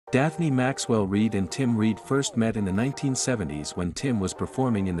Daphne Maxwell Reid and Tim Reid first met in the 1970s when Tim was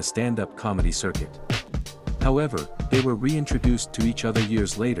performing in the stand-up comedy circuit. However, they were reintroduced to each other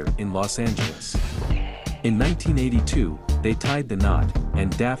years later in Los Angeles. In 1982, they tied the knot,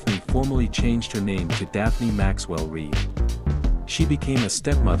 and Daphne formally changed her name to Daphne Maxwell Reid. She became a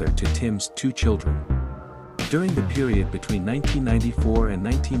stepmother to Tim's 2 children. During the period between 1994 and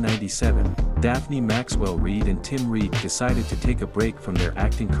 1997, Daphne Maxwell Reid and Tim Reid decided to take a break from their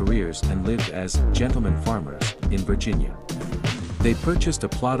acting careers and lived as gentlemen farmers in Virginia. They purchased a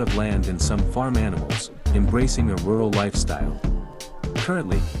plot of land and some farm animals, embracing a rural lifestyle.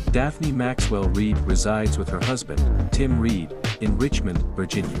 Currently, Daphne Maxwell Reid resides with her husband, Tim Reid, in Richmond,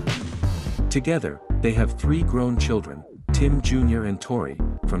 Virginia. Together, they have 3 grown children, Tim Jr. and Tori,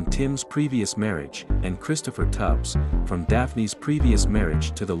 from Tim's previous marriage, and Christopher Tubbs, from Daphne's previous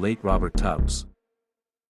marriage to the late Robert Tubbs.